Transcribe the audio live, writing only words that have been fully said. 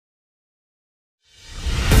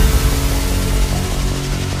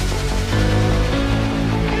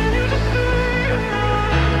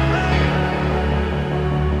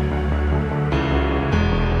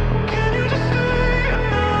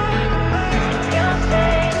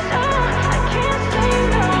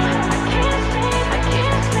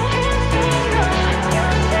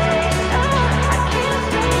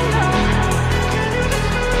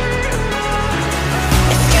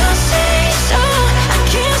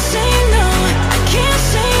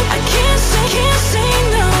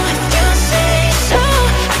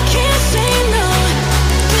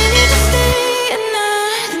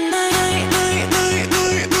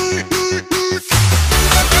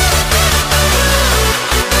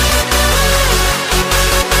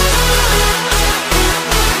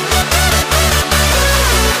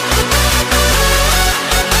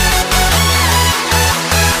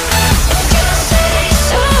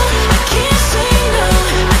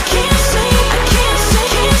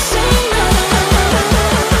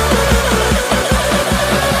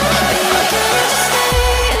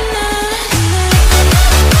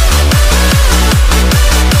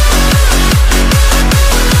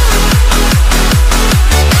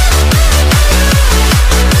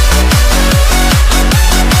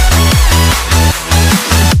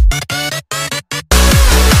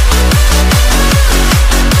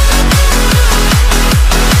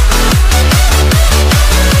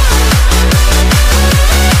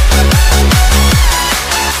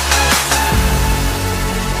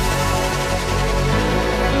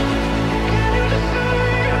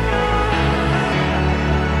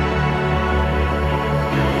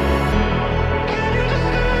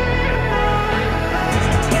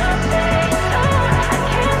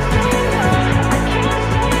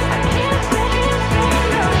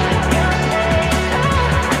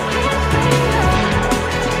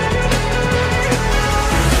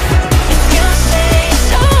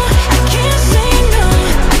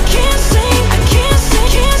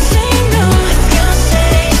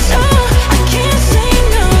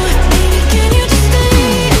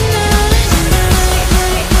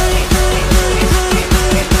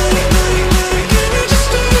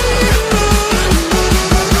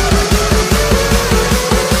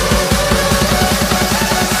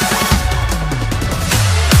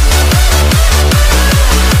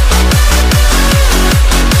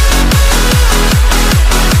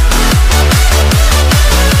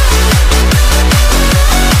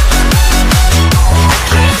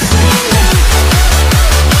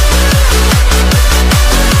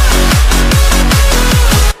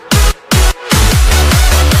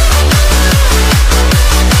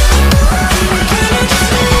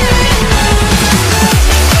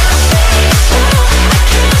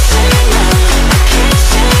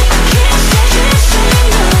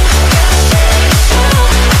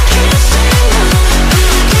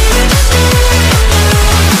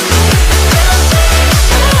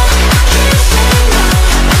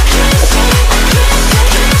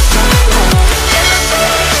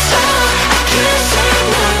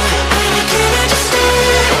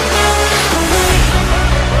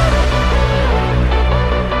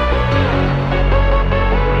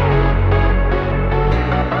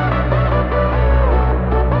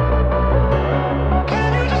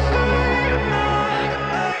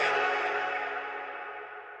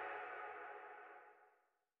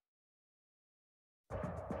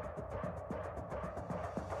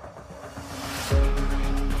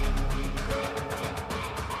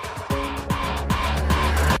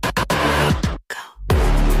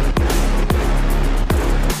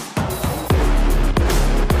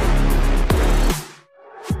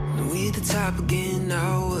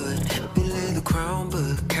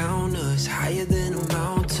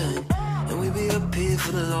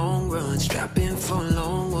long run, strap in for a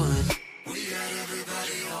long one. We got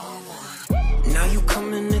everybody on one. Now you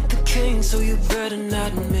coming at the king, so you better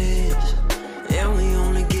not miss. And we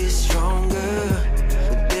only get stronger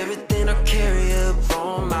with everything I carry up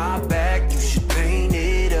on my back. You should paint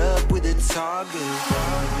it up with a target.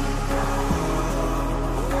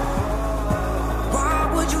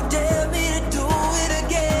 Why would you dare me to do it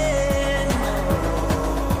again?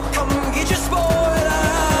 Come get your spoiler,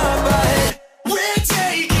 but we're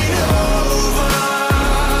taking over.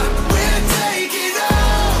 We're taking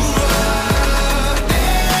over.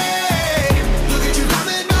 Hey, look at you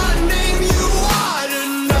coming, my name you ought to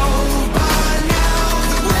know by now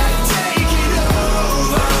that we're taking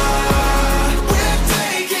over. We're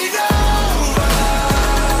taking over.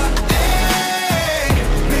 Hey,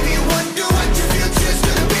 maybe you wonder what your future's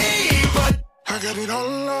gonna be, but I got it all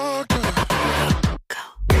locked up.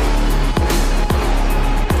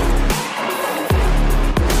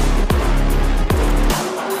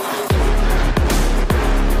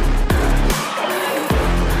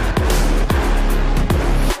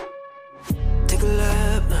 Take a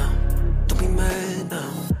lap now, don't be mad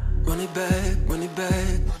now. Run it back, run it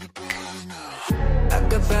back. I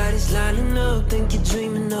got bodies lining up, think you're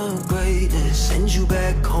dreaming of greatness. Send you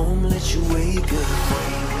back home, let you wake up.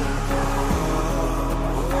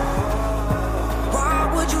 Why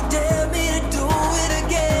would you dare me to do it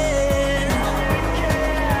again?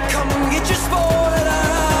 Come get your spoiler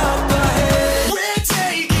up ahead. We're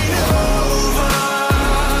taking over.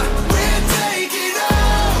 We're taking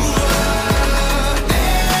over.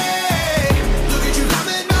 Hey, look at you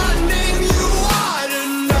coming, my name you ought to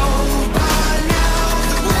know by now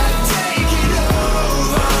that we're taking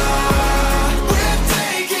over. We're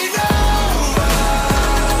taking over.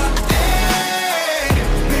 Hey,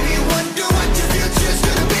 maybe you wonder what your future's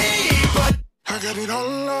gonna be, but I got it all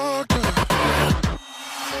locked up.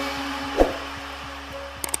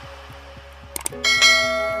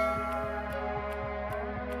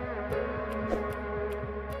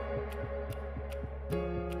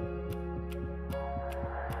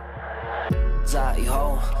在以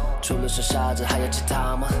后，除了耍傻子，还有其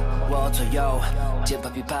他吗？我左右，键盘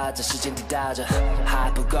琵琶在时间滴答着，还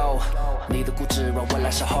不够。你的固执让我来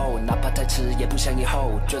守候，哪怕太迟也不想以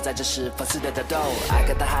后。就在这时放肆的打斗。I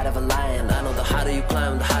got the heart of a lion, I know the harder you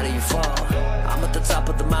climb, the harder you fall. I'm at the top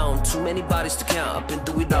of the mountain, too many bodies to count. I've been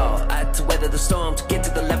through it all. I had to weather the storm to get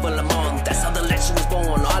to the level I'm on. That's how the legend was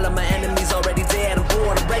born. All of my enemies already dead. I'm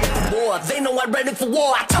bored, I'm ready for war. They know I'm ready for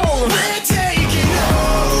war. I told them we're taking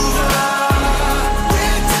over.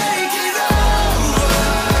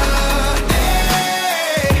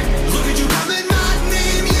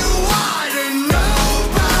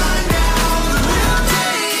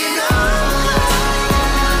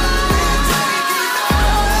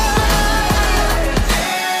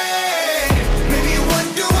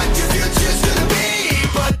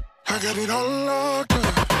 Got it all locked up.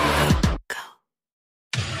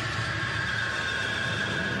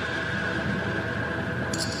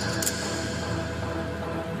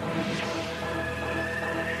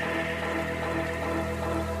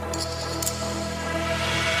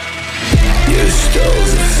 You stole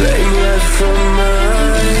the fame right from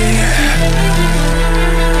mine.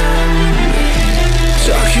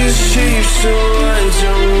 Talk is cheap, so why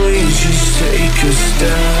don't we just take a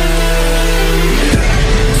stand?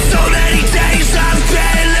 So many days I've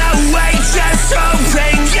been away, just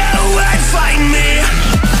hoping you would find me.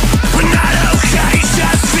 We're not okay,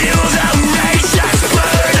 just feel the rage that's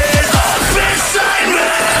burning up inside me.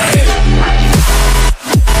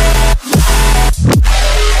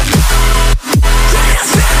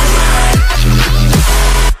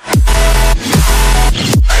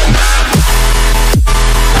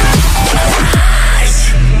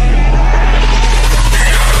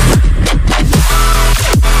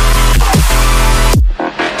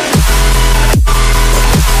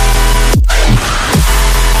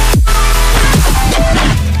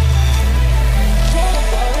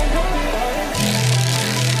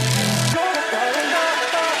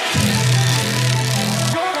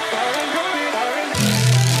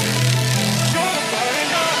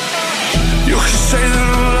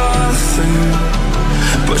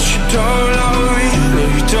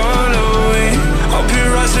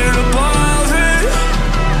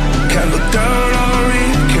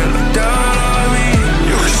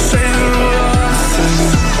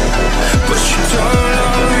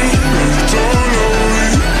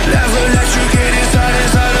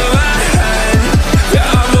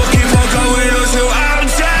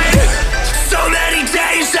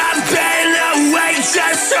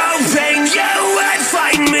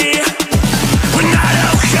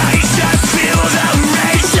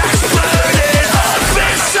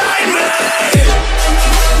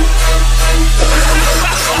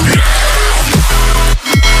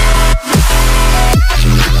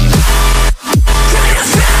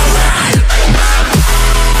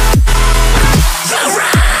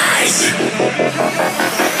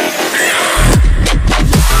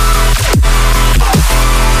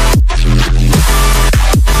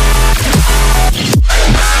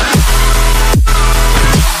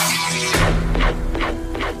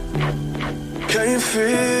 feel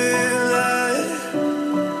it?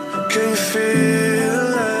 Can you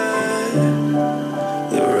feel it?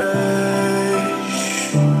 The rage,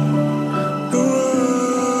 the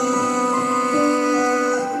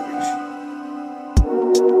rush.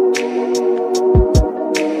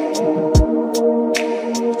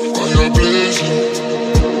 Fire blazing.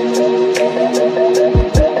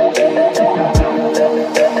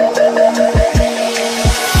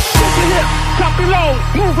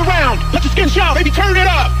 Move around, let your skin shine, baby, turn it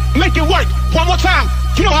up, make it work, one more time,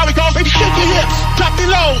 you know how it goes, baby, shake your hips, drop it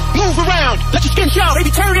low, move around, let your skin shine,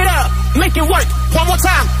 baby, turn it up, make it work, one more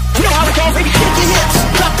time, you know how it goes, baby, shake your hips,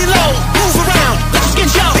 drop it low, move around, let your skin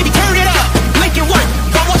shine, baby, turn it up, make it work,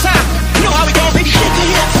 one more time, you know how it goes, baby, shake your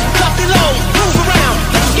hips, drop it low, move around,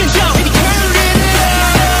 let your skin shine, baby, turn it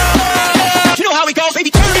up, you know how it goes,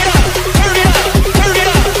 baby, turn it up, turn it up, turn it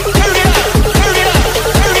up, turn it up, turn it up,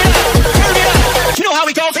 turn it up, turn it up, you know how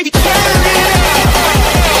it goes, baby, turn it up.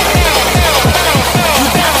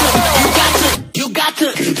 You got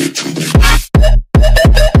to give it to me.